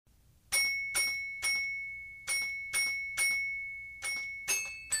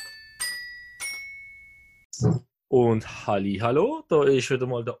Und hallo, da ist wieder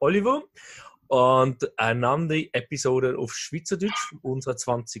mal der Oliver und eine andere Episode auf Schweizerdeutsch, unser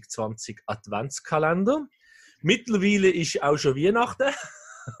 2020 Adventskalender. Mittlerweile ist auch schon Weihnachten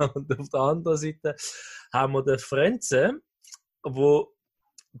und auf der anderen Seite haben wir den Frenze, wo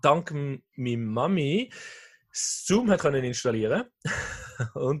dank meiner Mami Zoom hat können installieren.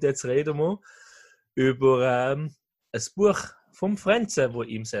 Und jetzt reden wir über ein Buch vom Frenze, das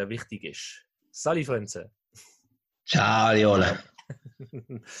ihm sehr wichtig ist. Sali Frenze. Ciao, Jola.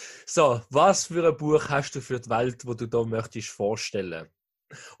 So, was für ein Buch hast du für die Welt, das du da möchtest vorstellen?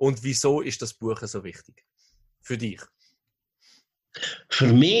 Und wieso ist das Buch so wichtig? Für dich? Für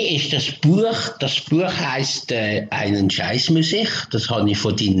mich ist das Buch heisst Einen Scheiss, muss ich. Das habe ich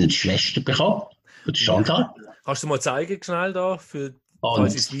von deiner Schwester bekommen, von Chantal. Kannst du mal zeigen, schnell da,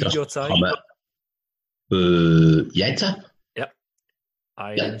 falls ich das Video zeige? Jetzt? Ja.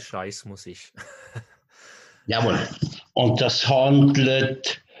 Einen Scheiss muss ich. Jawohl. Und das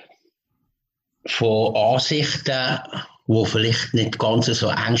handelt von Ansichten, die vielleicht nicht ganz so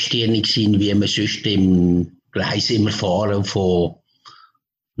engstirnig sind, wie wir sonst im Gleis immer fahren,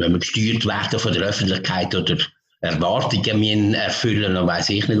 wenn wir gesteuert werden von der Öffentlichkeit oder Erwartungen erfüllen und weiss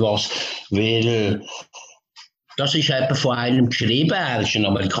ich nicht was. Weil das ist eben von einem geschrieben, er ist ein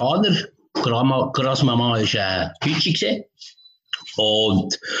Amerikaner, Großmama ist eine Deutsche gewesen.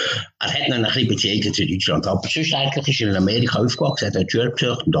 Und er hat noch ein bisschen Beziehungen zu Deutschland. Aber sonst eigentlich ist er in Amerika aufgewachsen, hat Schule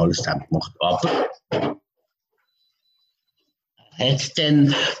besucht und alles zusammen gemacht. Aber er hat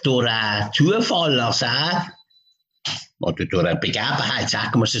dann durch einen Zufall, oder durch eine Begebenheit,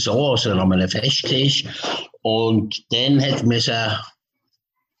 sagen wir es so, als er an einem Fest war. Und dann hat man sie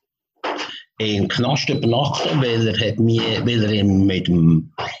in den Knast übernachten, weil er ihm mit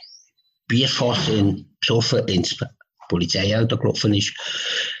dem Bierfass besoffen ins Polizeiauto gelaufen ist,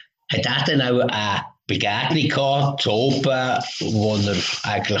 hat er dann auch eine Begegnung gehabt, zu oben, wo er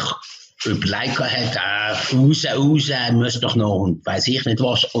eigentlich überlegt hat, raus, er muss doch noch und weiss ich nicht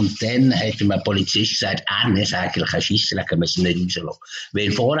was. Und dann hat ihm ein Polizist gesagt, er muss eigentlich einen Scheissdreck, er muss ihn nicht rauslassen.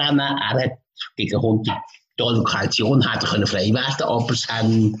 Weil vorher, er hat gegen 100 $, Kaution hat er frei werden, aber es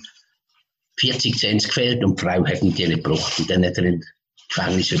haben 40 Cent gefehlt und die Frau hat ihn nicht gebraucht. Und dann hat er im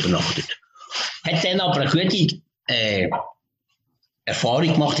Gefängnis übernachtet. Hat dann aber eine gute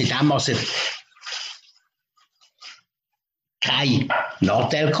Erfahrung gemacht, indem er keinen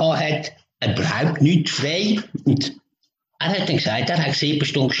Nachteil gehabt hat, überhaupt nichts frei. Und er hat dann gesagt, er hat 7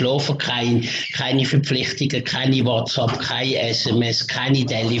 Stunden geschlafen, keine Verpflichtungen, keine WhatsApp, keine SMS, keine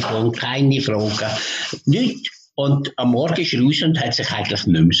Telefon, keine Fragen, nichts. Und am Morgen ist er raus und hat sich eigentlich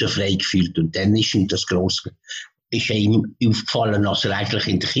nicht mehr so frei gefühlt. Und dann ist ihm ihm aufgefallen, dass er eigentlich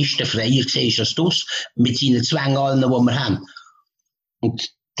in der Kiste freier war als das, mit seinen Zwängen allen, die wir haben. Und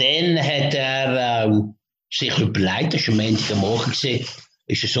dann hat er sich überlegt, das war am Montagmorgen,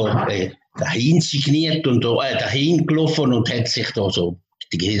 ist er so dahin signiert und dahin gelaufen und hat sich da so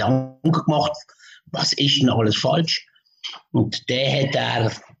die Gedanken gemacht, was ist denn alles falsch? Und dann hat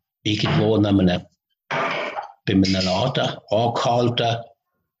er irgendwo bei einem Laden angehalten,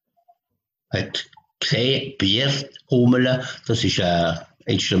 hat gesehen, Bier hummeln, das ist ein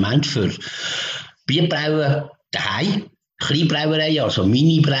Instrument für Bierbrauen daheim, Kleinbrauereien, also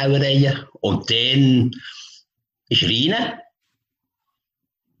Mini-Brauereien. Und dann ist er rein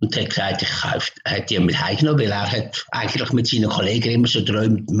und hat gesagt, hat die mit heimgenommen, weil er hat eigentlich mit seinen Kollegen immer so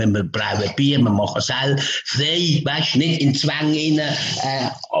geträumt, wir brauen Bier, wir machen selber frei, weisst, nicht in Zwängen rein,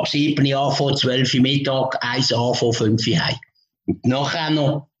 ab 7 Uhr anfangen, 12 Uhr Mittag, 1 anfangen, 5 Uhr heim. Und nachher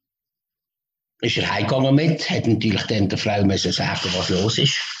noch ist er heimgegangen mit, hat natürlich dann der Frau müssen sagen, was los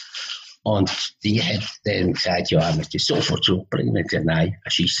ist. Und die hat dann gesagt, ja, er muss das sofort zurückbringen. Und gesagt, nein,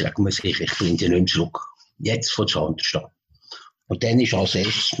 ein Scheissdreck muss ich bringe die nicht mehr zurück. Jetzt von der Hand stehen. Und dann ist als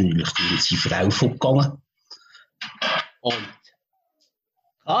erstes natürlich seine Frau fortgegangen. Und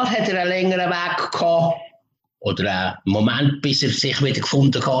klar hat er einen längeren Weg gehabt, oder einen Moment, bis er sich wieder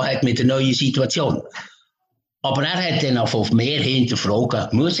gefunden hat mit der neuen Situation. Aber er hat dann auf mehr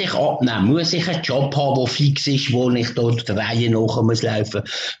hinterfragen, muss ich abnehmen, muss ich einen Job haben, der fix ist, wo ich dort der Reihe nach laufen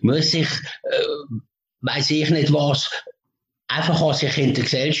muss ich, weiss ich nicht was, einfach als ich in der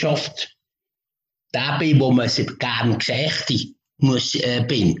Gesellschaft der bin, wo man sich gerne gesehen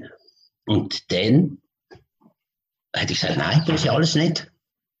bin. Und dann hat er gesagt, nein, das ist alles nicht.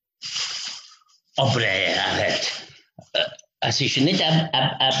 Aber es ist nicht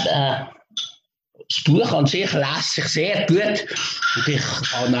das Buch an sich lässt sich sehr gut und ich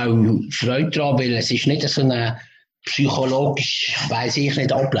habe auch Freude daran, weil es ist nicht so ein psychologisch, weiss ich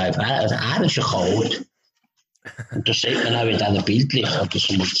nicht, Ablauf. Also er ist ein Chaot. Und das sieht man auch in diesen Bildern. Ich habe das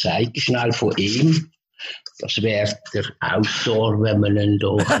mal zeigen schnell von ihm. Das wäre der Autor, wenn man ihn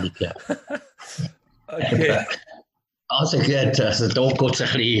hier kriegen. Okay. Also gut, also da geht es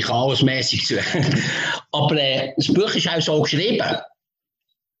ein bisschen chaosmäßig zu. Aber das Buch ist auch so geschrieben.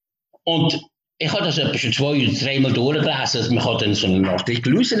 Und ich habe das etwa schon 2 oder 3 Mal durchgelesen. Also man kann dann so einen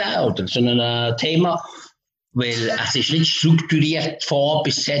Artikel rausnehmen oder so ein Thema. Weil es ist nicht strukturiert von A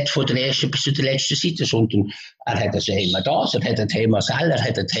bis Z, von der ersten bis zur letzten Seite, sondern er hat ein Thema das, er hat ein Thema selber, er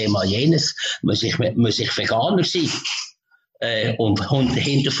hat ein Thema jenes. Muss ich Veganer sein? Und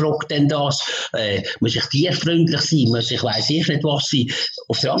hinterfragt dann das, muss ich tierfreundlich sein, muss ich weiss ich nicht was sein.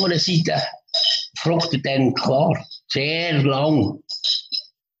 Auf der anderen Seite fragt er dann klar, sehr lang,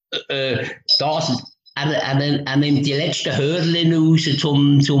 er nimmt die letzten Hörchen raus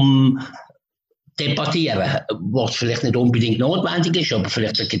zum debattieren, was vielleicht nicht unbedingt notwendig ist, aber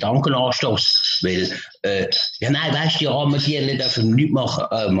vielleicht ein Gedankenanstoß. Weil, weißt du, die armen Tiere dürfen nichts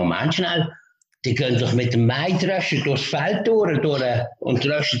machen. Moment schnell. Die gehen doch mit dem Maidröscher durchs Feld durch und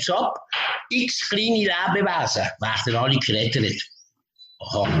röschen es ab. X kleine Lebewesen werden alle gerettet.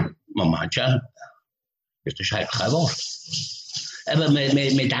 Aha, Moment schnell. Das ist halt kein Wort. Aber man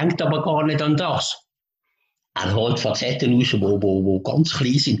denkt aber gar nicht an das. Er holt Facetten raus, die ganz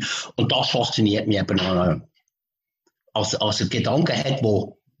klein sind. Und das fasziniert mich eben an. Als er Gedanken hat,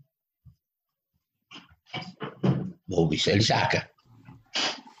 wo, wie soll ich sagen,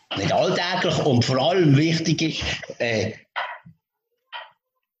 nicht alltäglich und vor allem wichtig ist,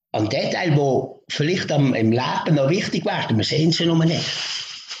 an Detail, wo vielleicht im Leben noch wichtig werden. Wir sehen sie noch nicht.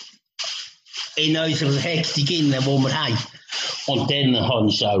 In unserer Hektik, die wir haben. Und dann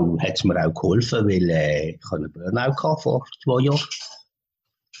hat es mir auch geholfen, weil ich einen Burnout hatte vor 2 Jahren.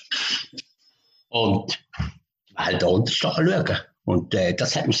 Und halt anders anschauen. Und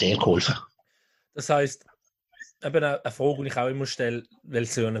das hat mir sehr geholfen. Das heisst, eben eine Frage, die ich auch immer stelle, weil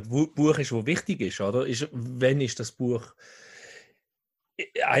es so ein Buch ist, das wichtig ist, oder? Wann ist das Buch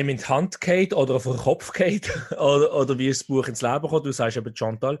einem in die Hand geht oder auf den Kopf geht? oder wie ist das Buch ins Leben gekommen? Du sagst eben,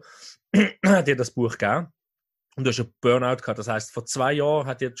 Chantal hat dir das Buch gegeben. Und du hast einen Burnout gehabt. Das heisst, vor 2 Jahren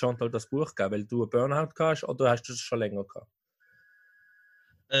hat dir Chantal das Buch gegeben, weil du einen Burnout hast, oder hast du es schon länger gehabt?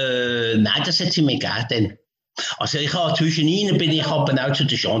 Nein, das hat sie mir gegeben. Also ich habe zwischendrin bin ich aber auch zu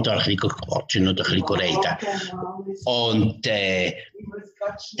der Chantal ein bisschen quatschen oder ein bisschen reden. Und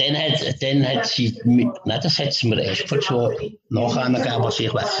dann hat sie, nein, das hat sie mir erst vor 2 nachher gegeben, was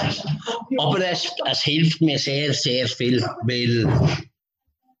ich weiß. Aber es hilft mir sehr, sehr viel, weil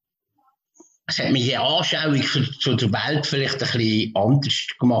es hat mich die Anschauung zu der Welt vielleicht ein bisschen anders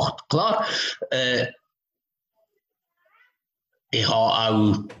gemacht. Klar, ich habe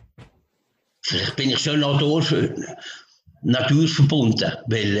auch, vielleicht bin ich schon naturverbunden,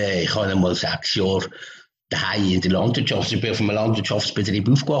 weil ich habe einmal 6 Jahre daheim in der Landwirtschaft, ich bin auf einem Landwirtschaftsbetrieb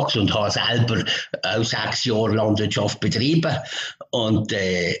aufgewachsen und habe selber auch 6 Jahre Landwirtschaft betrieben und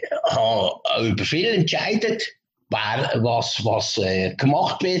habe auch über viel entscheidet. Was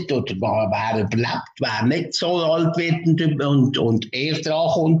gemacht wird oder wer überlebt, wer nicht so alt wird und eher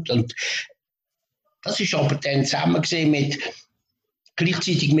dran kommt. Und das ist aber dann zusammen gesehen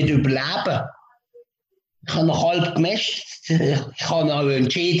gleichzeitig mit Überleben. Ich habe noch halb gemischt. Ich habe auch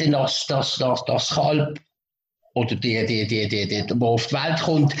entschieden, dass das Kalb oder die auf die Welt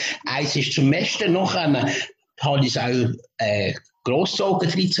kommt, eins ist zum Mästen. Nachher habe ich es auch grossgezogen,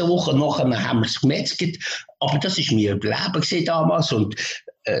 13 Wochen. Nachher haben wir es gemetzelt. Aber das war mein Überleben damals. Und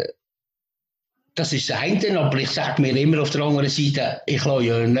das ist das eine. Aber ich sage mir immer auf der anderen Seite, ich lasse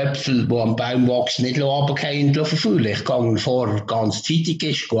ja einen Äpfel, der am Baum wächst, nicht runterfallen und verfühlen. Ich gehe vor ganz zeitig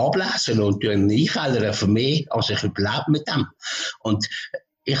ist, ablesen und einkellern für mich. Also ich überlebe mit dem. Und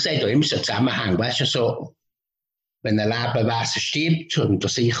ich sehe da immer so einen Zusammenhang. Weißt du, so, wenn ein Lebewesen stirbt und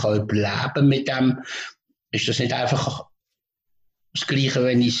dass ich überleben mit dem, ist das nicht einfach das Gleiche,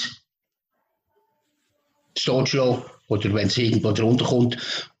 wenn ich es totschlage oder wenn es irgendwo drunter kommt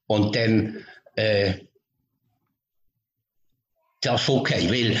und dann das okay.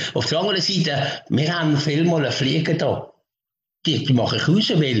 Weil auf der anderen Seite, wir haben vielmal einen Flieger da. Die mache ich raus,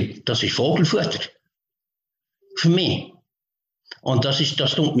 weil das ist Vogelfutter. Für mich. Und das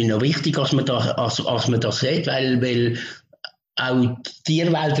tut mir noch wichtig, als man das sieht, weil auch die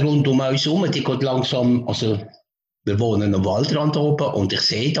Tierwelt rund um uns herum, die geht langsam, also wir wohnen am Waldrand oben und ich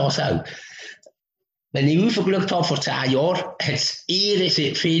sehe das auch. Wenn ich aufgeschaut habe, vor 10 Jahren, hat es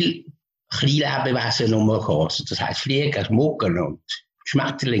irrsinnig viel Kleinlebewesen gehabt. Also das heisst Flieger, Mucken und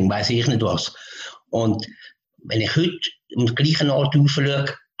Schmetterling, weiss ich nicht was. Und wenn ich heute am gleichen Ort aufschaue,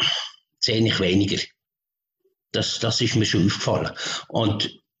 sehe ich weniger. Das ist mir schon aufgefallen.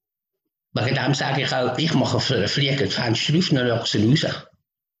 Und wegen dem sage ich auch, ich mache für einen Flieger das Fenster auf und dann lasse ihn raus.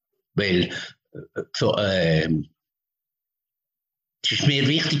 Weil so, es ist mir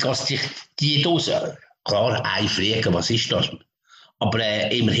wichtig, dass sich die Dose, klar, einfliegen, was ist das?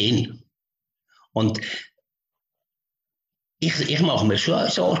 Aber immerhin. Und ich mache mir schon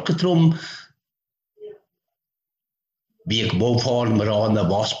Sorgen darum, wo fahren wir an,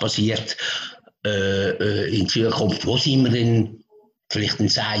 was passiert in Zukunft, wo sind wir in, vielleicht in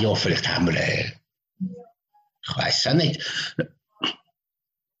 10 Jahren, vielleicht haben wir, ich weiß es auch nicht,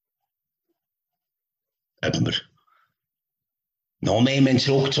 ob wir noch mehr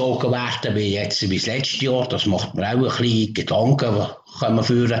zurückgezogen werden, wie jetzt, wie das letzte Jahr, das macht mir auch ein bisschen Gedanken, die können wir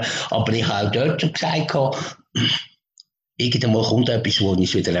führen. Aber ich habe auch dort schon gesagt, irgendwann kommt etwas, wo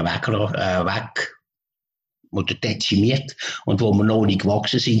uns wieder weg oder dezimiert und wo wir noch nicht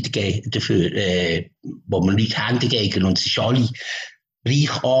gewachsen sind dafür, wo wir nicht haben dagegen. Und es ist alle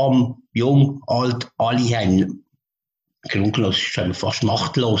reich, arm, jung, alt, alle haben grundlos, sind fast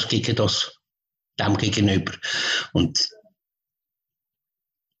machtlos gegen dem gegenüber. Und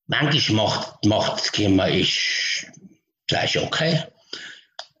manchmal macht das Thema, sagst du, okay,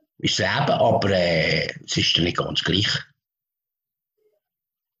 ist das Leben, aber es ist dann nicht ganz gleich.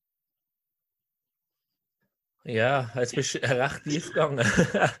 Ja, jetzt bist du recht tief gegangen.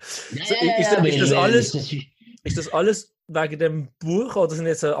 Ist das alles wegen dem Buch oder sind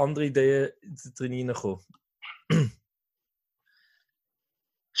jetzt andere Ideen drin reingekommen?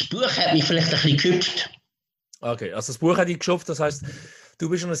 Das Buch hat mich vielleicht ein bisschen gehüpft. Okay, also das Buch hat dich geschafft, das heisst, du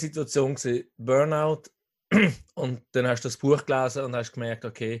bist in einer Situation gewesen, Burnout, und dann hast du das Buch gelesen und hast gemerkt,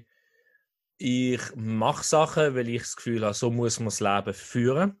 okay, ich mache Sachen, weil ich das Gefühl habe, so muss man das Leben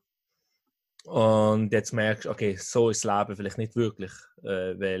führen. Und jetzt merkst du, okay, so ist das Leben vielleicht nicht wirklich,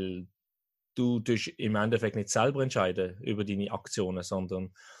 weil du im Endeffekt nicht selber entscheiden über deine Aktionen,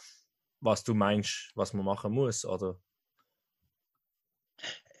 sondern was du meinst, was man machen muss, oder?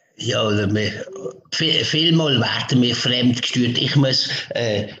 Ja, vielmal werden wir fremdgesteuert. Ich muss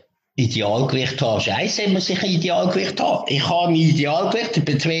Idealgewicht haben. Scheiße, muss ich ein Idealgewicht haben. Ich habe ein Idealgewicht, ich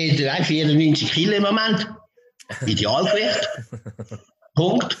bin 94 Kilo im Moment. Idealgewicht.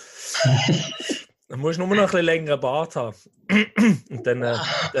 Punkt. Dann musst du nur noch ein bisschen längeren Bart haben. Und dann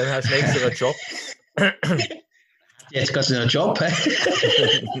hast du nächstes einen Job. Jetzt geht es noch einen Job.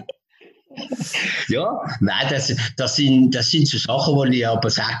 Ja, nein, das sind so Sachen, wo ich aber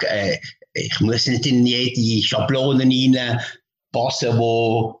sage, ich muss nicht in jede Schablone reinpassen,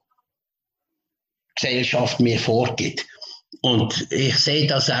 die die Gesellschaft mir vorgibt. Und ich sehe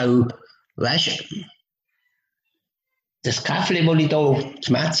das auch, weißt du, das Käffli, das ich hier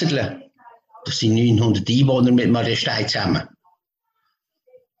zu Metzgerle, das sind 900 Einwohner mit Maristei zusammen.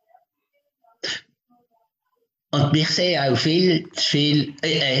 Und ich sehe auch viel,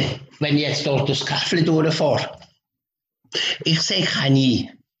 wenn ich jetzt dort das Käffli durchfahre, ich sehe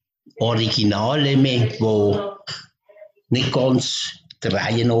keine Originale mehr, die nicht ganz der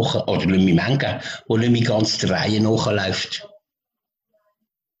Reihe nach, oder nicht mehr Menge, die nicht mehr ganz der Reihe nachläuft.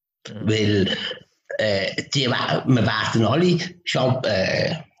 Weil wir werden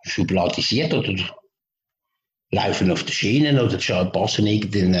alle schubladisiert oder laufen auf den Schienen oder passen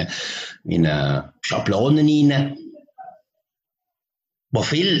irgendwie in Schablonen rein, wo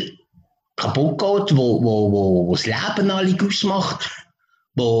viel kaputt geht, wo das Leben alle ausmacht,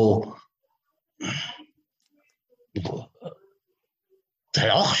 wo da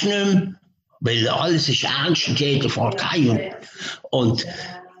lachst du nicht mehr, weil alles ist ernst und jeder fährt heim. Und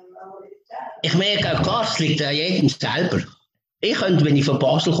ich merke auch klar, es liegt an jedem selber. Ich könnte, wenn ich von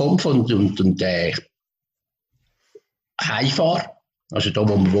Basel komme und heimfahre, also da,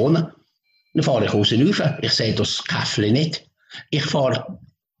 wo wir wohnen, dann fahre ich raus rauf. Ich sehe das Käffli nicht. Ich fahre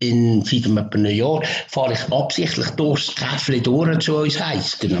seit einem Jahr fahre ich absichtlich durchs Käffli durch zu uns heim.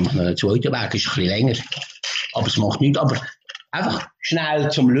 Dann machen wir einen zweiten Weg, ist ein bisschen länger. Aber es macht nichts. Aber einfach schnell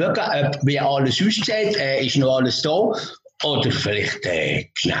zum Schauen, wie alles aussieht, ist noch alles da. Oder vielleicht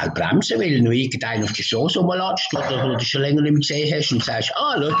schnell bremsen, weil noch irgendeiner auf die Straße rumlatscht, oder du schon länger nicht mehr gesehen hast und sagst,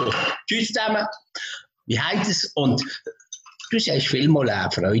 schau, tschüss zusammen, wie heißt es? Und du siehst vielmal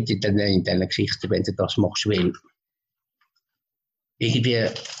auch Freude in diesen Geschichten, wenn du das machst, weil irgendwie,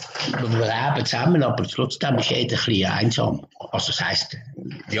 wir leben zusammen, aber trotzdem ist jeder ein bisschen einsam. Also das heisst,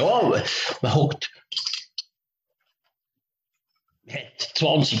 ja, man hockt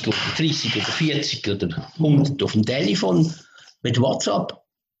 20 oder 30 oder 40 oder 100 auf dem Telefon mit WhatsApp.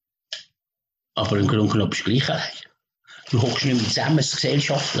 Aber im Grunde genommen ist es gleich allein. Du hockst nicht mehr zusammen, das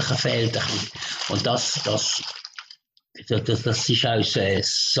Gesellschaftliche fehlt ein bisschen. Und das ist auch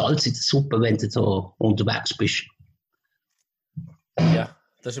Salz in der Suppe, wenn du so unterwegs bist. Ja,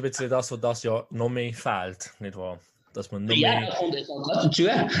 das ist ein bisschen das, was das Jahr noch mehr fehlt, nicht wahr? Dass man noch mehr... Ja, da kommt jetzt auch dazu.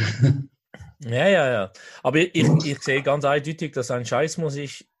 Ja. Aber ich sehe ganz eindeutig, dass ein Scheiß muss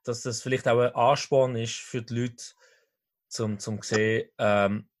ich, dass das vielleicht auch ein Ansporn ist für die Leute, zum sehen,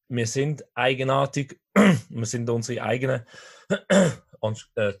 wir sind eigenartig, wir sind unsere eigenen,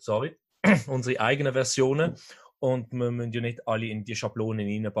 unsere eigenen Versionen und wir müssen ja nicht alle in die Schablonen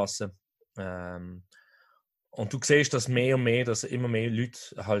reinpassen. Und du siehst, dass mehr und mehr, dass immer mehr Leute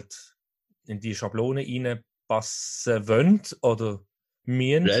halt in die Schablone reinpassen wollen oder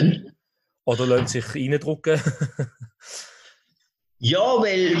müssen. Oder lassen sich reindrücken. Ja,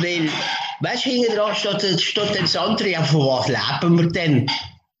 weil weißt du, hinten dran steht das andere, ja, von was leben wir denn?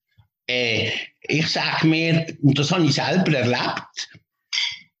 Ich sage mir, und das habe ich selber erlebt,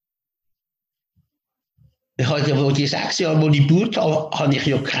 ich habe ja, die 6 Jahre, wo ich gebaut habe, habe ich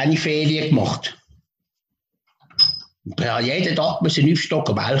ja keine Ferien gemacht. Ich habe jeden Tag müssen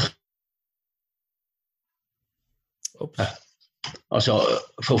aufstocken, welchen. Also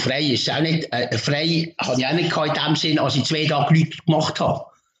von frei ist es auch nicht, frei habe ich auch nicht in dem Sinn, als ich 2 Tage Leute gemacht habe.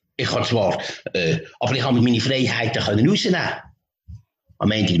 Ich habe zwar, aber ich habe meine Freiheiten rausnehmen. Am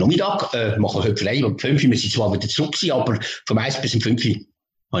Montag Nachmittag mache ich heute frei, um 5 Uhr müssen ich zwar wieder zurück sein, aber vom 1 bis um 5 Uhr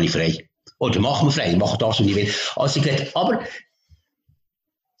habe ich frei. Oder machen wir frei, machen das, was ich will. Also, aber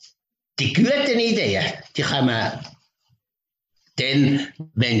die guten Ideen, die kommen dann,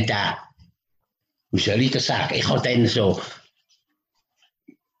 wenn der, wie soll ich das sagen, ich habe dann so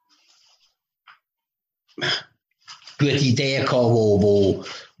gute Ideen gehabt,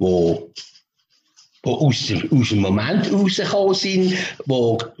 wo aus dem Moment rausgekommen sind,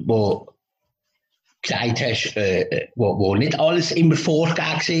 wo gesagt hast, wo nicht alles immer vorgegeben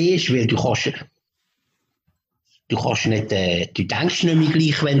war, weil du kannst nicht, du denkst nicht mehr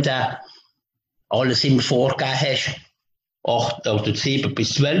gleich, wenn du alles immer vorgegeben hast, 8 oder 7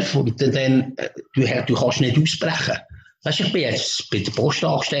 bis 12, und dann, du kannst nicht ausbrechen. Weißt du, ich bin jetzt bei der Post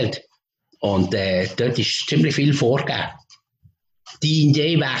angestellt und dort ist ziemlich viel vorgegeben. Die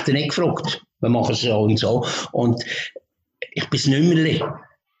Ideen werden nicht gefragt. Wir machen es so und so. Und ich bin es nicht mehr.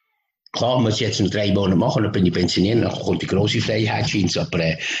 Klar, muss ich jetzt noch 3 Monate machen, dann bin ich pensioniert, dann kommt die grosse Freiheit, scheint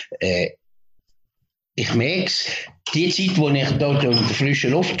aber ich merke es, die Zeit, wo ich dort in der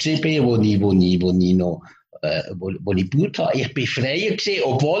frischen Luft war, wo ich gebaut habe, ich bin freier gewesen,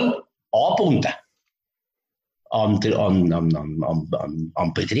 obwohl angebunden am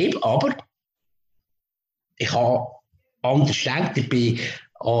Betrieb, aber ich habe anders gedacht,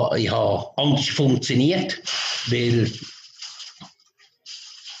 ich habe anders funktioniert, weil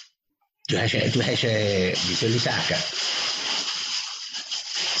du hast, wie soll ich sagen,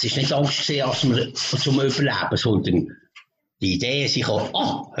 es ist nicht Angst gewesen, als wir zum Überleben, sondern die Idee ist, ja,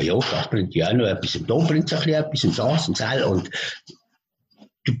 das bringt ja auch noch etwas, und da bringt es ein bisschen etwas, und das und das, und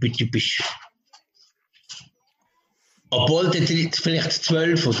du bist, obwohl du vielleicht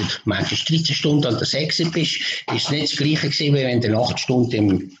 12 oder manchmal 13 Stunden an der 6 bist, ist es nicht das Gleiche gewesen, wie wenn du 8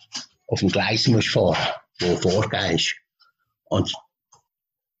 Stunden auf dem Gleis musst fahren, wo vorgegeben ist. Und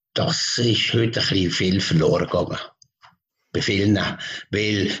das ist heute ein bisschen viel verloren gegangen. Bei vielen.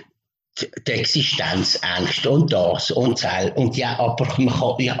 Weil die Existenzängste und das und das. Und ja, aber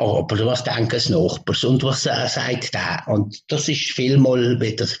was denken das Nachbars und was sagt der? Und das ist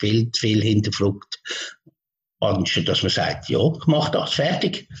wird das viel zu viel hinterfragt. Anstatt dass man sagt, ja, ich mache das,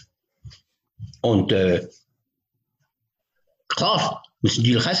 fertig. Und klar, muss ich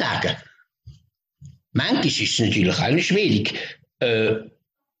natürlich auch sagen, manchmal ist es natürlich auch schwierig,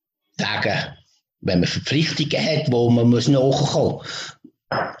 sagen, wenn man Verpflichtungen hat, wo man muss nachkommen muss.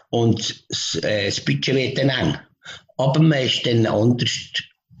 Und das Budget wird dann eng. Aber man ist dann anders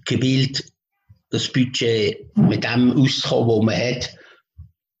gewillt, das Budget mit dem auszukommen, was man hat,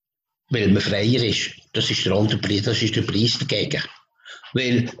 weil man freier ist. Das ist der Preis dagegen.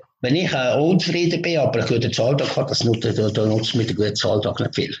 Weil, wenn ich unzufrieden bin, aber einen guten Zahltag habe, dann nutzt mir der gute Zahltag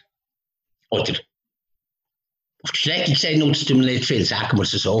nicht viel. Oder auf die Strecke gesehen nutzt mir nicht viel, sagen wir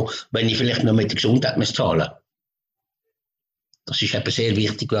es so, wenn ich vielleicht noch mit der Gesundheit muss zahlen. Das ist eben sehr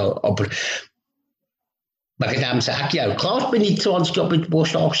wichtig, aber wegen dem sage ich auch, klar bin ich 20 Jahre bei der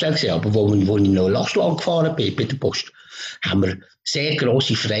Post angestellt gewesen, aber wo ich noch Lastwagen gefahren bin bei der Post, haben wir sehr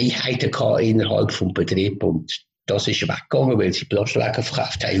grosse Freiheiten gehabt innerhalb des Betriebs, und das ist weggegangen, weil sie Lastwagen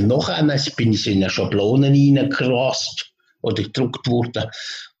verkauft haben. Nachher bin ich in eine Schablone reingerast oder gedruckt worden,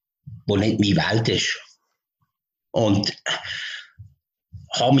 die nicht meine Welt ist. Und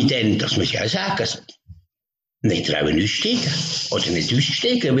habe mich dann, das muss ich auch sagen, nicht trauen aussteigen oder nicht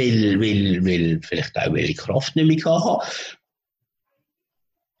aussteigen, weil vielleicht auch welche Kraft nicht mehr hatte.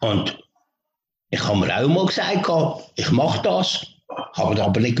 Und ich habe mir auch mal gesagt, ich mache das, habe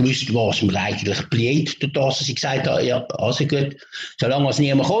aber nicht gewusst, was mir eigentlich blüht, durch das, dass ich gesagt habe, ja, also gut, solange es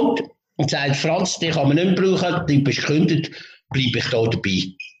niemand kommt und sagt, Franz, den kann man nicht mehr brauchen, du bist gekündigt, bleibe ich da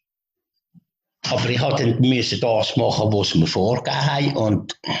dabei. Aber ich musste dann das machen, was sie mir vorgegeben haben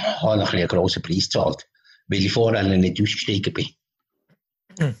und habe einen grossen Preis gezahlt, weil ich vorher nicht ausgestiegen bin.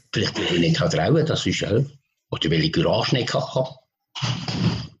 Vielleicht will ich nicht trauen, das ist auch. Oder weil ich Garage nicht hatte.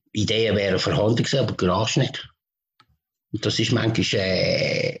 Ideen wären vorhanden gewesen, aber Garage nicht. Und das ist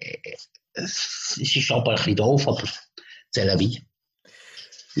manchmal, es ist aber ein bisschen doof, aber c'est la vie.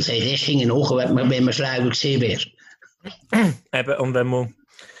 Ich sage, das ging nach, wenn man schlauer gesehen wäre. Eben, und wenn man,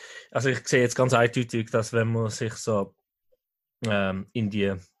 also ich sehe jetzt ganz eindeutig, dass wenn man sich so in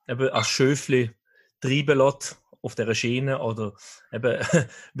die, eben als Schöfli treiben lässt, auf dieser Schiene oder eben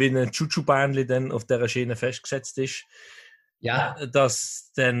wie ein Chuchu-Bähnchen dann auf dieser Schiene festgesetzt ist, Ja.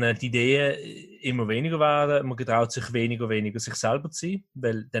 dass dann die Ideen immer weniger werden, man getraut sich weniger sich selber zu sein,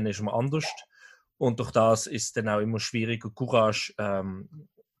 weil dann ist man anders und durch das ist es dann auch immer schwieriger, Courage,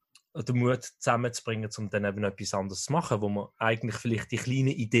 den Mut zusammenzubringen, um dann eben etwas anderes zu machen, wo man eigentlich vielleicht die kleinen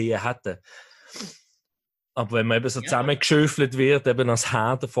Ideen hätte. Aber wenn man eben so zusammengeschöfelt wird, eben als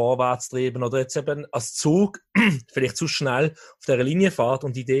Herde vorwärts treiben oder jetzt eben als Zug vielleicht zu schnell auf dieser Linie fährt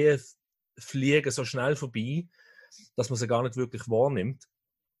und die Ideen fliegen so schnell vorbei, dass man sie gar nicht wirklich wahrnimmt.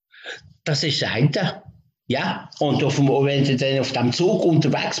 Das ist das eine. Ja, und wenn du dann auf dem Zug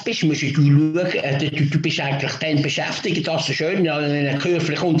unterwegs bist, musst du schauen, du bist eigentlich dann beschäftigt, dass du schön in eine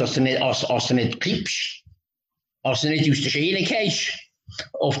Kurve kommst, dass du nicht kippst, dass du nicht aus der Schiene gehst.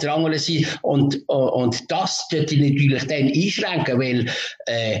 Auf der anderen Seite. Und das tut dich natürlich dann einschränken, weil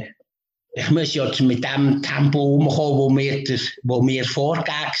ich muss ja mit dem Tempo umkommen, wo mir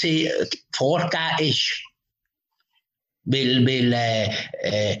vorgegeben ist. Weil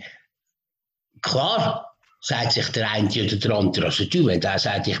klar, sagt sich der eine oder der andere, also du, wenn der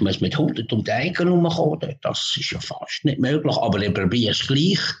sagt, ich muss mit 100 um die Ecke rumkommen, das ist ja fast nicht möglich, aber ich probiere es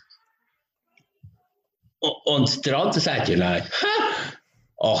gleich. Und der andere sagt ja, nein,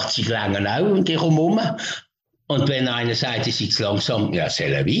 80 länger auch und ich komme um. Und wenn einer sagt, ich sei zu langsam, ja, c'est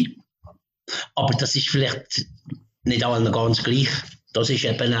la vie. Aber das ist vielleicht nicht allen ganz gleich. Das ist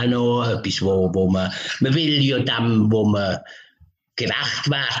eben auch noch etwas, wo man will ja dem, wo man gerecht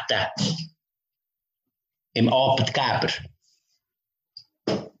werden im Arbeitgeber.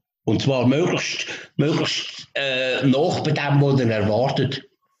 Und zwar möglichst nach bei dem, was er erwartet.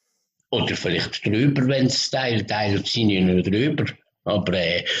 Oder vielleicht drüber, wenn es teilt sind ja nicht drüber. Aber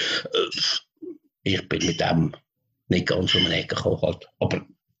ich bin mit dem nicht ganz um den Ecke gekommen. Halt. Aber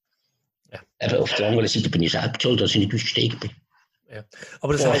auf der anderen Seite bin ich selbst schuld, dass ich nicht ausgestiegen bin. Ja.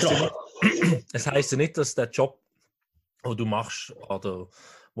 Aber das heisst ja nicht, dass der Job, den du machst oder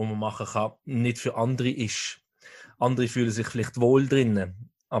wo man machen kann, nicht für andere ist. Andere fühlen sich vielleicht wohl drinnen,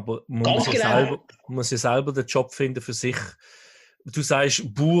 aber man muss ja selber den Job finden für sich. Du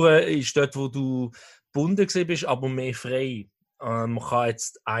sagst, Bauern ist dort, wo du gebunden bist, aber mehr frei. Man kann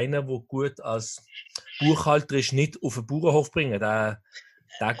jetzt einen, der gut als Buchhalter ist, nicht auf einen Bauernhof bringen. Der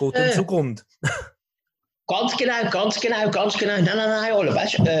geht dann zugrunde. Ganz genau. Nein, Ole,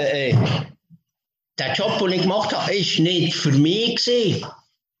 weißt du, der Job, den ich gemacht habe, ist nicht für mich gewesen.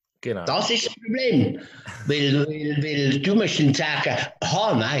 Genau. Das ist das Problem. Weil du musst dann sagen,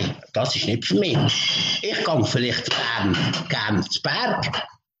 nein, das ist nicht für mich. Ich gehe vielleicht gern zu Berg,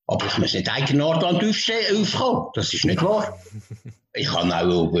 aber ich muss nicht in Nordland aufkommen. Das ist nicht wahr. Ich kann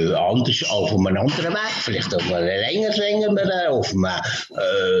auch anders auf einem anderen Weg, vielleicht auf einem längeren, auf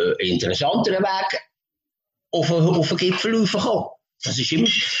einem interessanteren Weg auf den Gipfel raufkommen. Das ist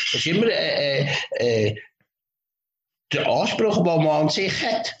immer der Anspruch, den man an sich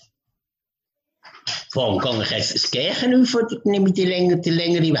hat. Vor allem kann ich jetzt das Gärchen auf oder nehme ich die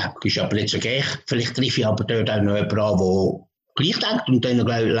längere Weg. Ist aber nicht so gleich. Vielleicht treffe ich aber dort auch noch jemanden an, der gleich denkt und dann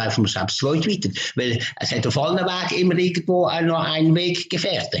laufen wir selbst zweit weiter. Weil es hat auf allen Wegen immer irgendwo auch noch einen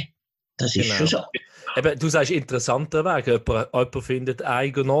Weggefährte. Das ist schon so. Eben, du sagst interessanter Weg. Jemand findet,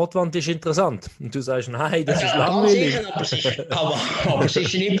 eine Nordwand ist interessant. Und du sagst, nein, das ist langweilig. Sicher, aber es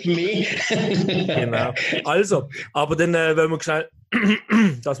ist nicht für mich. Genau. Also, aber dann wollen wir schnell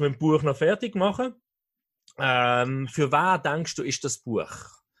das mit dem Buch noch fertig machen. Für wen denkst du, ist das Buch?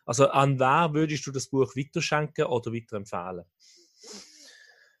 Also an wen würdest du das Buch weiterschenken oder weiterempfehlen?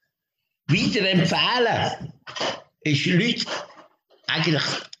 Weiterempfehlen ist Leute eigentlich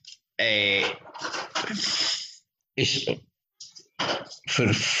ist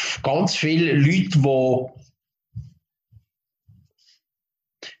für ganz viele Leute, die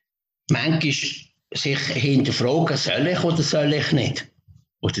manchmal sich hinterfragen, soll ich oder soll ich nicht?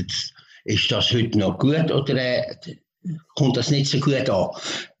 Oder ist das heute noch gut oder kommt das nicht so gut an?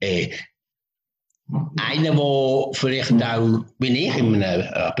 einer, der vielleicht auch, wie ich, in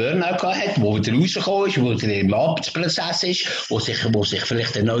einem Burnout hat, der wieder rausgekommen ist, der wieder im Arbeitsprozess ist, wo sich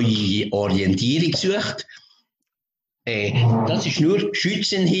vielleicht eine neue Orientierung sucht. Das ist nur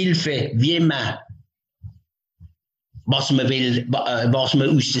Schützenhilfe, wie man, was man will, was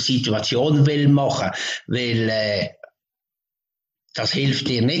man aus der Situation will machen, weil das hilft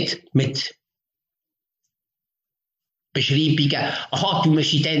dir nicht mit Beschreibungen, aha, du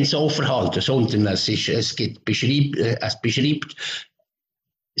musst dich dann so verhalten, sondern es beschreibt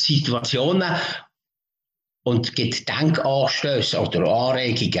Situationen und gibt Denkanstöße oder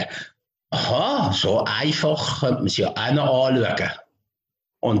Anregungen. Aha, so einfach könnte man es ja auch noch anschauen.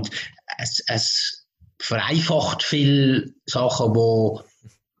 Und es vereinfacht viele Sachen, wo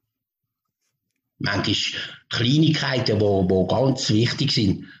manchmal Kleinigkeiten, die ganz wichtig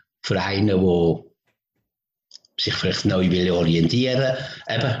sind für einen, der sich vielleicht neu will orientieren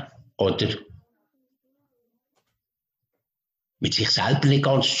eben, oder mit sich selber nicht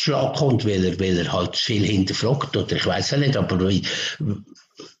ganz zu Schlag kommt, weil er halt viel hinterfragt, oder ich weiß es nicht, aber ich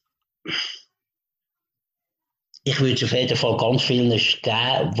würde es auf jeden Fall ganz vielen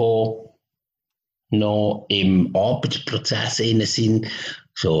geben, die noch im Arbeitsprozess sind,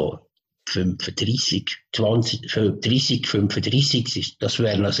 so 35, 20, 30, 35, das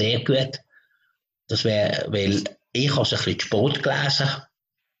wäre noch sehr gut. Das wäre, weil ich habe es ein bisschen zu spät gelesen,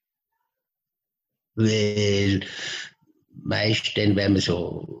 weil meist dann, wenn man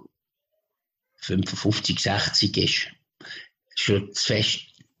so 55, 60 ist, schon zu fest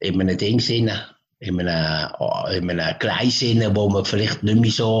in einem Ding sind, in einem Gleis sind, wo man vielleicht nicht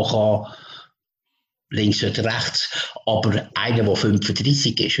mehr so kann, links oder rechts, aber einer, der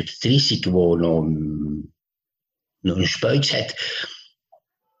 35 ist oder 30, der noch einen Spötz hat,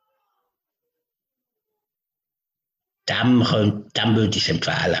 dem würde ich es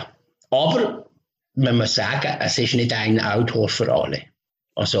empfehlen. Aber man muss sagen, es ist nicht ein Autor für alle.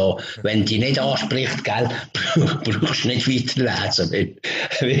 Also, wenn die nicht anspricht, gell, brauchst du nicht weiterlesen.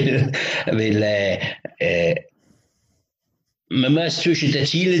 Weil man muss zwischen den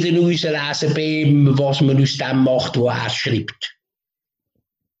Zielen dann herauslesen, was man aus dem macht, was er schreibt.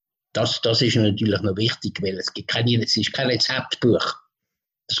 Das ist natürlich noch wichtig, weil es ist kein Rezeptbuch.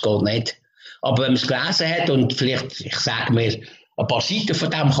 Das geht nicht. Aber wenn man es gelesen hat und vielleicht, ich sage mir, ein paar Seiten von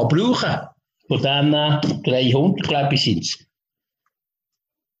dem kann brauchen, von dem 300, glaube ich, sind es.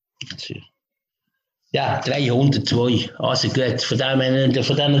 Ja, 302. Also gut, von diesen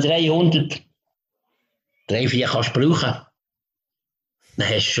 300, 3-4 kannst du brauchen. Dann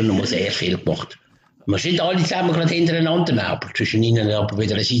hast du schon noch mal sehr viel gemacht. Man sind alle zusammen gerade hintereinander nehmen, aber zwischen ihnen aber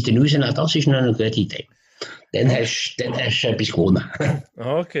wieder eine Seite rausnehmen, das ist noch eine gute Idee. Dann hast du etwas gewonnen.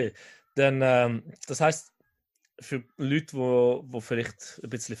 Okay. Dann, das heisst, für Leute, die vielleicht ein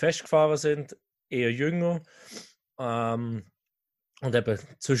bisschen festgefahren sind, eher jünger, und eben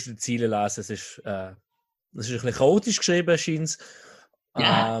zwischen den Zielen lesen, das ist ein bisschen chaotisch geschrieben, scheint es.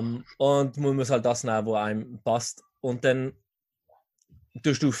 Ja. Und man muss halt das nehmen, was einem passt. Und dann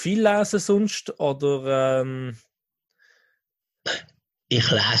tust du viel lesen sonst, oder? Ich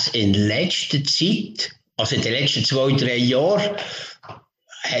lese in letzter Zeit, also in den letzten 2-3 Jahren,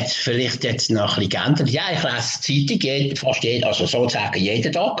 hat es vielleicht jetzt noch ein bisschen geändert. Ja, ich lese Zeitung fast also sozusagen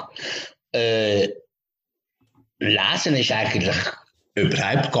jeden Tag. Lesen ist eigentlich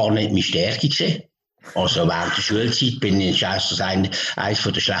überhaupt gar nicht meine Stärke gewesen. Also während der Schulzeit bin ich eines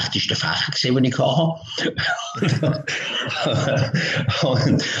der schlechtesten Fächer gewesen, die ich hatte.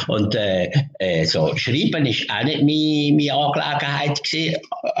 und so Schreiben ist auch nicht meine Angelegenheit gewesen,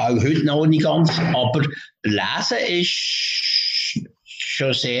 auch heute noch nicht ganz. Aber Lesen ist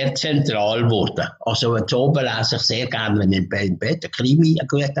schon sehr zentral geworden. Also am Abend lese ich sehr gerne, wenn ich im Bett ein Krimi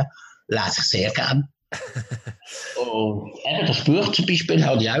lese ich sehr gerne. Und eben das Buch zum Beispiel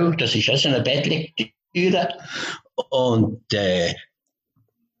habe ich auch, das ist auch so eine Bettlektüre. Und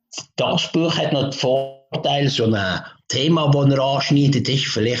das Buch hat noch den Vorteil, so ein Thema, das er anschneidet, ist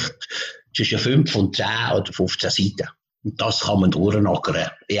vielleicht zwischen 5 und 10 oder 15 Seiten. Und das kann man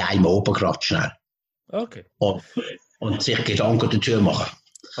durchnackern, in einem oben gerade schnell. Okay. Und sich Gedanken dazu machen.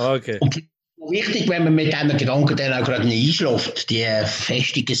 Okay. Und wichtig, wenn man mit diesen Gedanken dann auch gerade nicht einschläft, die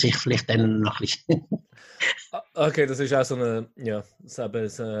festigen sich vielleicht dann noch ein bisschen. Okay, das ist auch so eine, ja,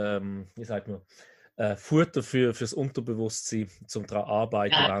 wie sagt man, Futter fürs Unterbewusstsein, zum daran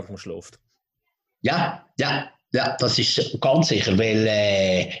arbeiten, während man schläft. Ja, das ist ganz sicher,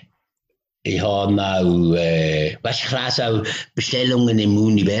 weil ich habe auch, ich lese auch Bestellungen im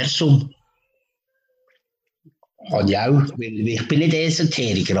Universum. Habe ich auch, weil ich bin nicht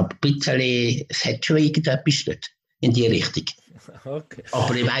Esoteriker, aber ein bisschen, es hat schon irgendetwas dort in die Richtung. Okay.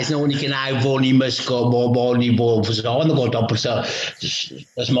 Aber ich weiss noch nicht genau, wo ich muss gehen, wo es angeht. Aber so,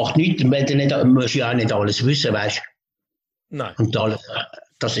 das macht nichts, wenn du nicht, musst ja auch nicht alles wissen, weißt du. Nein. Und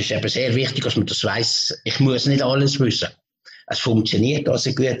das ist eben sehr wichtig, dass man das weiss. Ich muss nicht alles wissen. Es funktioniert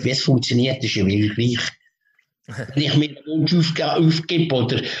also gut. Wie es funktioniert, ist ja wirklich gleich. Wenn ich mir einen Wunsch aufgebe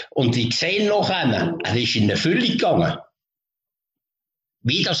und ich sehe noch einen, er ist in Erfüllung gegangen.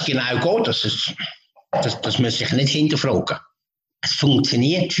 Wie das genau geht, das muss ich nicht hinterfragen. Es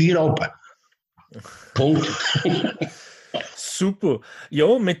funktioniert für oben. Punkt. Super.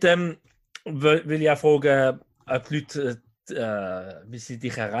 Ja, mit dem will ich auch fragen, ob die Leute, wie sie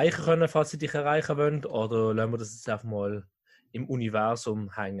dich erreichen können, falls sie dich erreichen wollen, oder lassen wir das jetzt einfach mal im Universum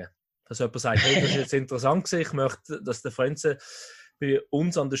hängen? Dass jemand sagt, hey, das ist jetzt interessant gewesen, ich möchte, dass der Frenze bei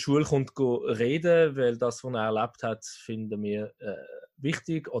uns an der Schule kommt reden, weil das, was er erlebt hat, finden wir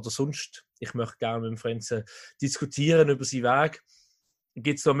wichtig. Oder sonst, ich möchte gerne mit dem Frenze diskutieren über seinen Weg.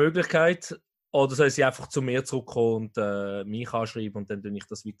 Gibt es da eine Möglichkeit? Oder soll sie einfach zu mir zurückkommen und mich anschreiben und dann tue ich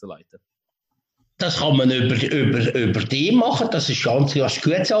das weiterleiten? Das kann man über die machen, das ist ganz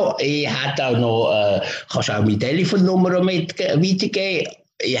gut so. Ich hätte auch noch, kannst auch meine Telefonnummer weitergeben.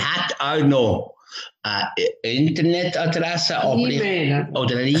 Ich hätte auch noch eine Internetadresse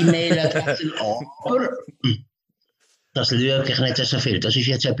oder eine E-Mail-Adresse, aber das schaue ich nicht so viel. Das ist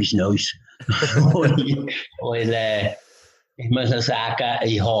jetzt etwas Neues. Weil, ich muss noch sagen,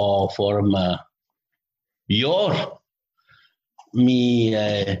 ich habe vor einem Jahr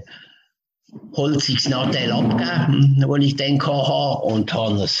mein Holzungsnadel abgegeben, das ich dann hatte, und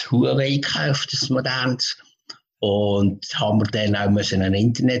habe ein Huawei gekauft, das modernes. Und haben wir dann auch eine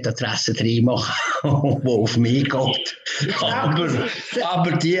Internetadresse drin machen, die auf mich geht. Aber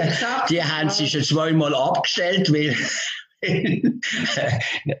die haben sie schon zweimal abgestellt, weil wegen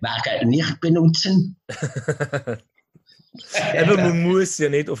nicht benutzen. Eben, man muss ja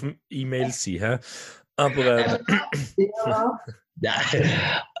nicht auf dem E-Mail sein, he? Aber ja.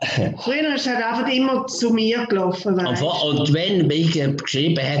 Früher ist er einfach immer zu mir gelaufen. Und wenn mich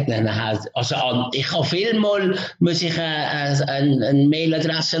geschrieben hat, dann halt, also ich habe vielmal muss ich eine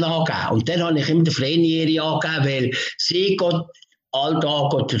Mailadresse angeben. Und dann habe ich immer den Vrenieri angegeben, weil sie geht all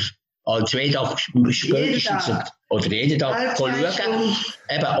Tag oder all 2 Tage spätestens oder jeden Tag schauen.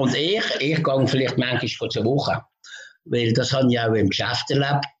 Eben, und ich gehe vielleicht manchmal zur Woche. Weil das habe ich auch im Geschäft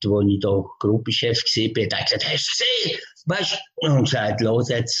erlebt, wo ich da Gruppenchef war. Da habe ich gesagt, hast du gesehen? Weißt du? Und gesagt, los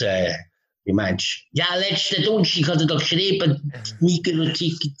jetzt, wie meinst du? Ja, letzten Donnerstag hat er da geschrieben, die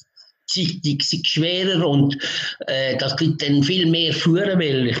Migros-Zeitung sei schwerer und das gibt dann viel mehr Führen,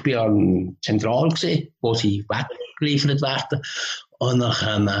 weil ich bin ja zentral gewesen, wo sie weggeliefert werden. Und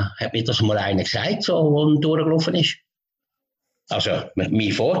dann hat mir das mal einer gesagt, so, wo er durchgelaufen ist. Also,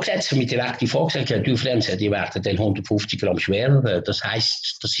 mein Vorgesetzter, mein direkter Vorgesetzter, du Frenze, die werden dann 150 Gramm schwerer. Das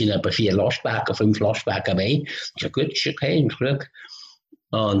heisst, das sind etwa 4 Lastwagen, 5 Lastwagen mehr. Ich sage, gut, ist okay, ich schaue.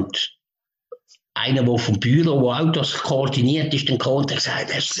 Und einer, der vom Büro, der auch das koordiniert ist, dann kommt und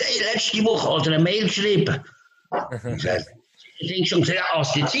sagt, hast du letzte Woche oder eine Mail geschrieben? Ich sage, ich habe schon gesagt,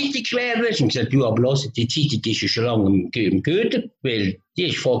 als die Zeitung schwer ist. Und ich gesagt, du, aber los, die Zeitung ist ja schon lange im Gürtel, weil die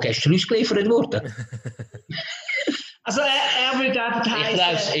ist vorgestern ausgeliefert worden. Also er würde einfach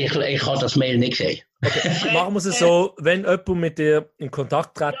heißen... Ich habe das Mail nicht gesehen. Okay. Machen wir es so, wenn jemand mit dir in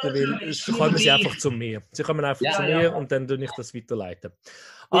Kontakt treten will, kommen sie einfach zu mir. Sie kommen einfach zu mir und dann tue ich das weiterleiten.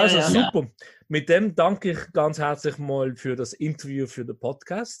 Also super. Mit dem danke ich ganz herzlich mal für das Interview, für den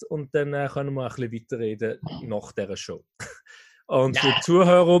Podcast und dann können wir ein bisschen weiterreden nach dieser Show. Und für die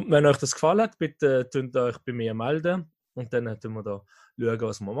Zuhörer, wenn euch das gefallen hat, bitte könnt euch bei mir melden und dann können wir da schauen,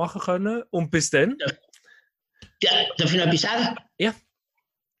 was wir machen können. Und bis dann. Ja, darf ich noch etwas sagen? Ja.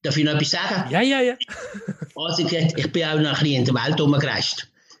 Darf ich noch etwas sagen? Ja. Also ich bin auch noch ein bisschen in der Welt herumgereist.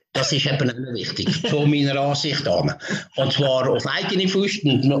 Das ist eben auch wichtig, von meiner Ansicht an. Und zwar auf eigene Faust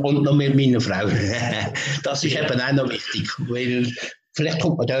und noch mit meiner Frau. Das ist eben auch noch wichtig, weil vielleicht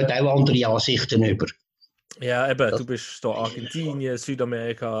kommt man dort auch andere Ansichten über. Ja, eben, du bist da Argentinien,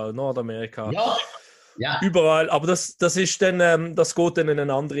 Südamerika, Nordamerika. Ja. Überall, aber das ist dann, das geht dann in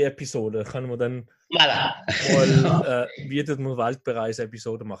eine andere Episode. Können wir dann mal wieder eine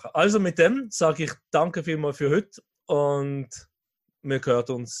Weltbereise-Episode machen. Also mit dem sage ich danke vielmals für heute und wir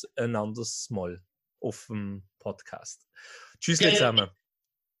hören uns ein anderes Mal auf dem Podcast. Tschüss zusammen.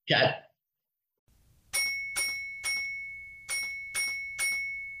 Ja.